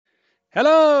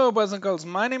Hello, boys and girls.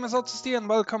 My name is Zoltan and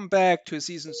welcome back to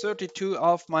season 32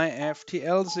 of my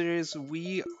FTL series.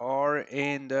 We are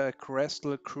in the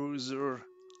Kerestral Cruiser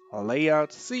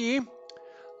Layout C,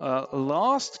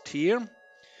 last tier.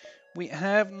 We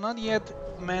have not yet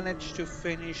managed to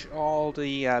finish all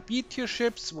the B tier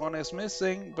ships. One is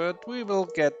missing, but we will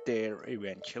get there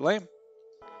eventually.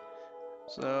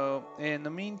 So, in the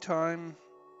meantime,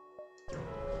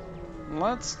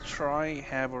 let's try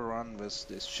have a run with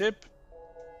this ship.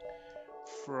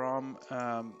 From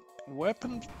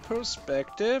weapon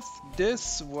perspective,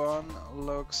 this one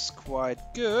looks quite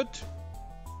good.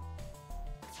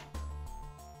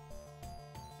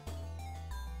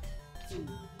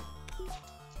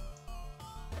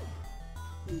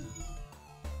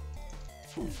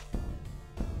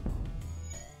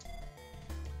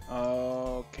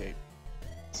 Okay,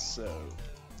 so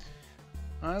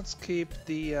let's keep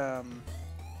the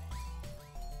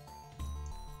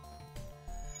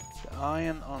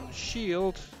iron on the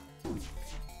shield.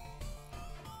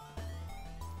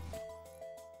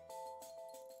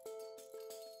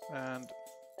 And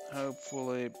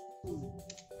hopefully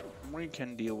we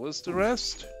can deal with the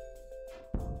rest.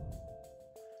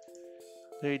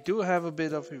 They do have a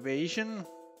bit of evasion.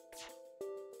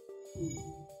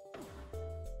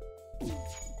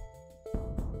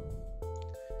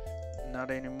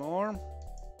 Not anymore.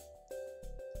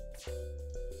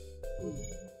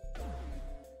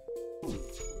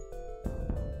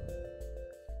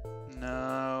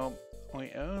 Now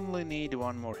we only need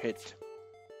one more hit.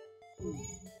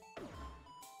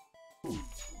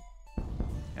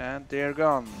 And they're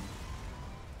gone.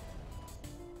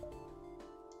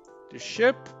 The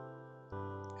ship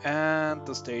and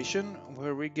the station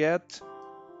where we get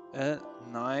a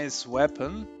nice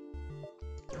weapon.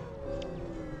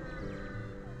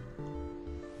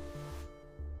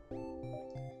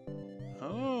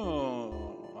 Oh,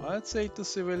 I'd say the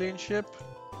civilian ship.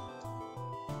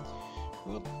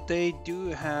 Well, they do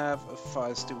have a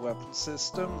feisty weapon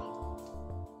system,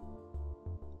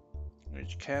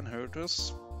 which can hurt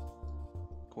us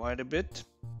quite a bit.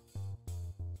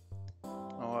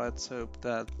 Oh, let's hope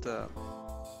that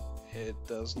it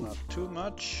does not too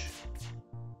much.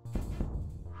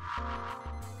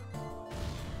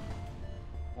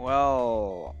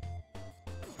 Well,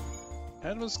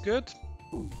 that was good.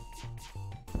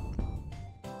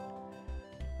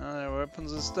 Now their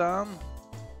weapons is down.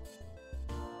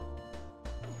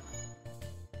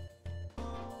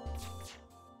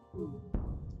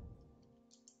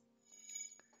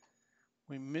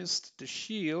 We missed the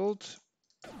shield.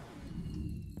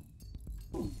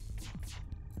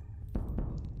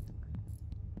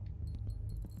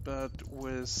 But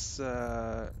with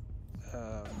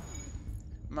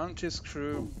Mantis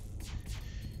crew,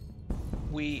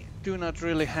 we do not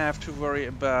really have to worry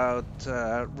about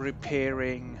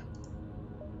repairing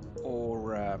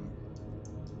or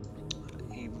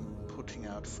even putting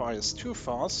out fires too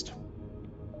fast.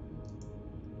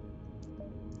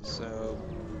 So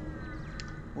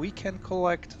we can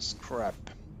collect scrap.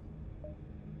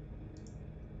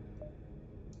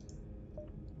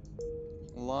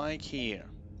 Like here.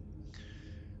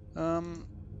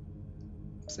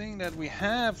 Seeing that we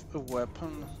have a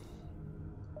weapon,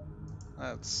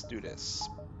 let's do this.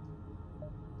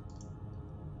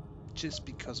 Just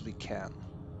because we can.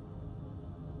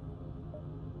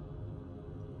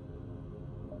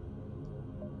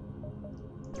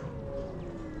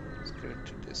 Let's go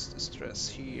to this distress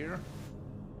here.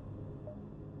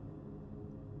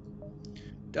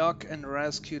 Dock and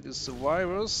rescue the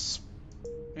survivors.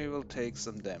 We will take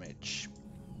some damage.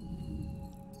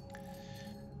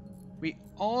 We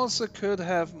also could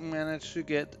have managed to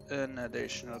get an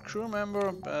additional crew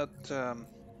member, but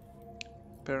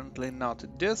apparently not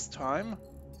this time.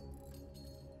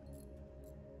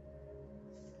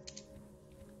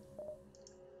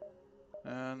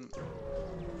 And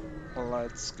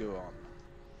let's go on.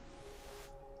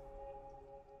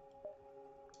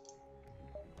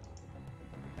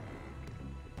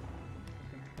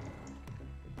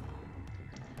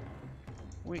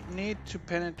 We need to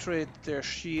penetrate their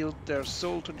shield, their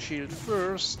Zoltan shield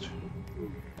first.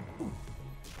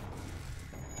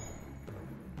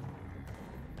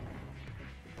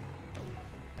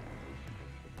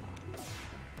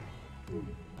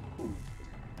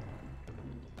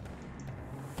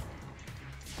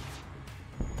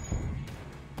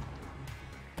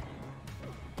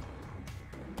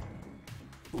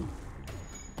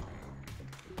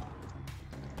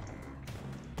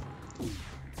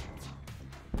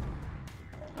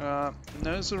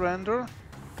 No surrender.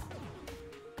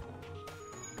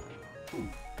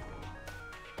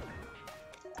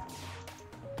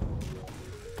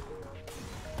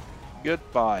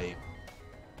 Goodbye.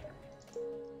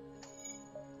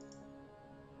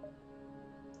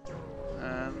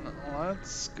 And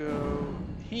let's go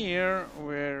here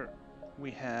where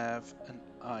we have an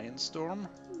iron storm.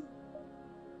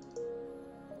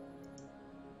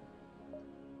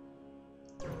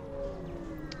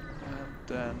 And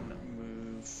then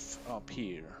move up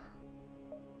here.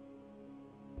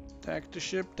 Attack the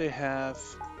ship, they have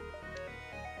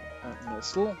a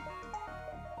missile.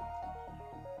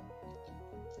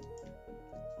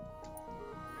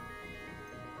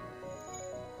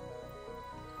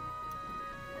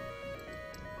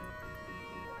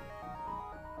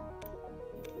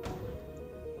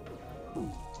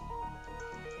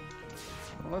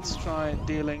 Let's try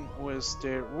dealing with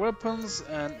their weapons,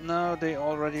 and now they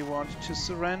already want to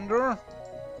surrender.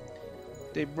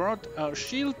 They brought our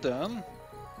shield down.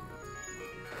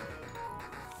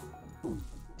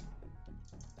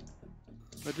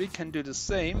 But we can do the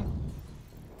same.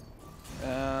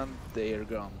 And they are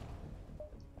gone.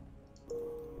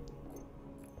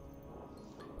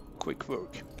 Quick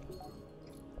work.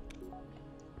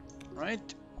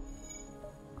 Right.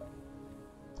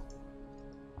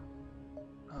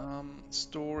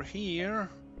 Store here.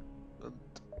 But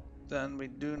then we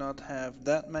do not have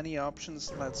that many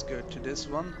options. Let's go to this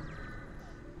one.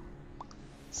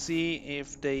 See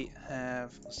if they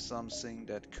have something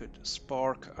that could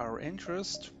spark our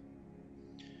interest.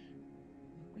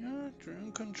 Yeah,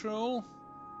 drone control.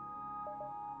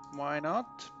 Why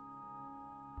not?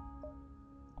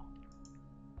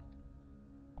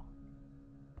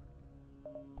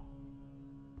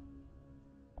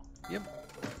 Yep,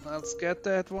 let's get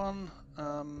that one.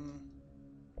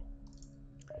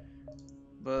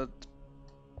 But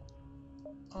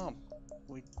oh,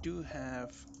 we do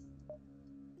have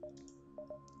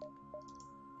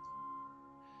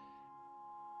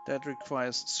that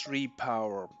requires 3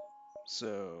 power,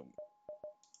 so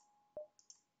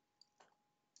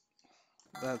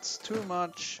that's too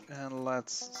much, and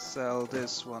let's sell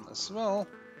this one as well.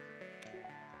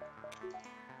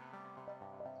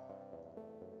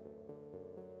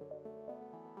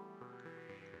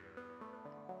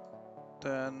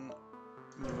 Then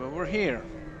move over here.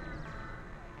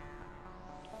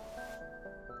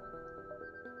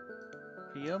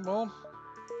 Here, well,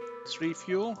 3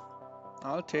 fuel,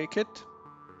 I'll take it.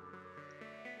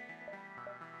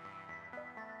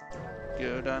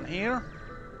 Go down here.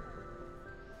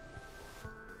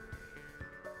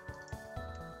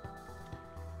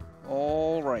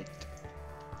 All right.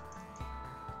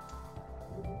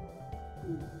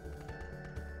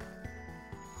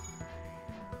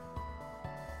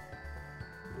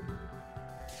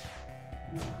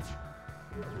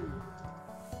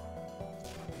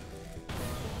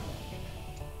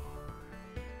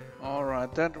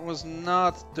 Alright, that was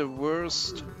not the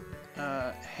worst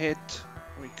hit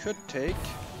we could take.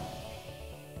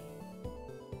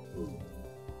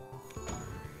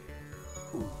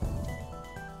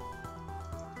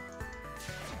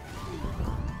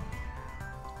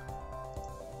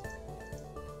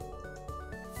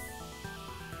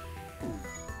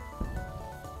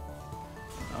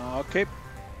 Okay,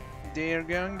 they're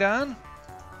going down.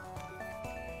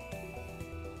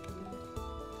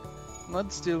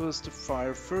 Let's deal with the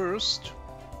fire first.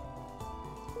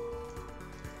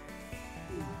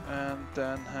 And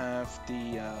then have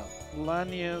the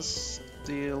Lanius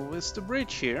deal with the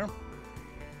bridge here.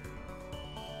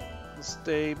 As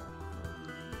they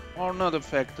are not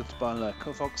affected by lack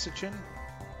of oxygen,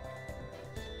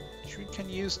 which we can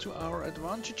use to our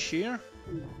advantage here.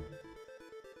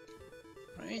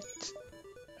 Right,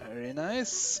 very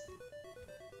nice.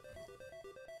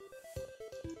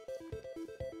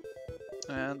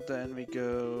 And then we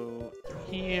go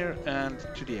here and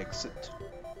to the exit.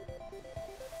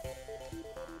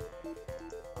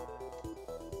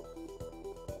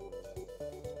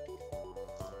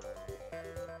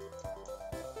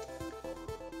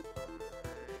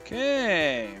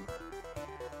 Okay.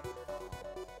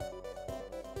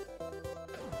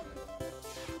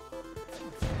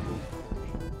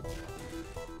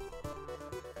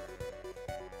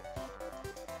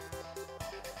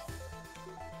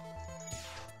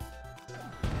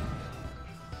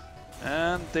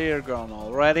 And they're gone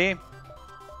already.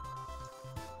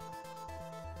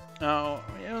 Now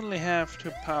we only have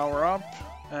to power up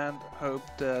and hope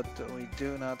that we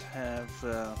do not have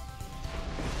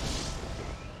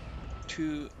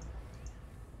too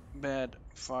bad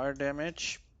fire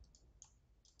damage.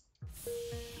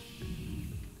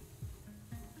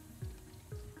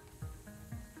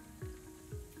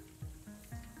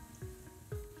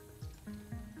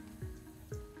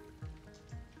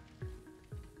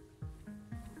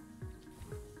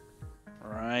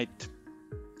 Right.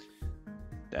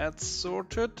 That's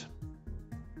sorted.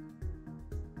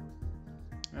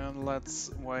 And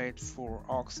let's wait for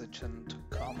oxygen to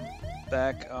come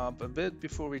back up a bit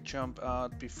before we jump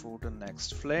out before the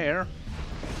next flare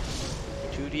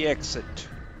to the exit.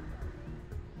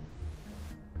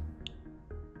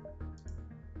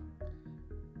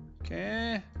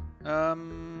 Okay.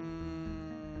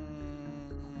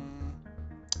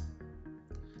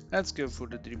 Let's go for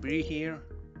the debris here.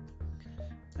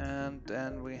 And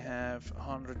then we have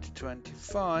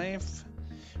 125,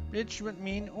 which would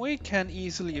mean we can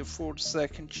easily afford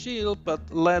second shield, but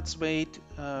let's wait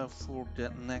for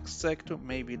the next sector.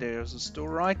 Maybe there's a store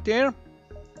right there.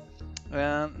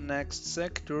 And next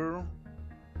sector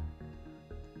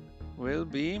will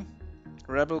be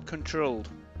rebel controlled.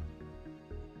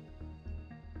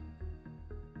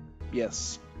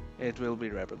 Yes, it will be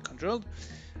rebel controlled.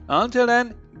 Until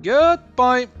then,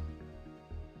 goodbye!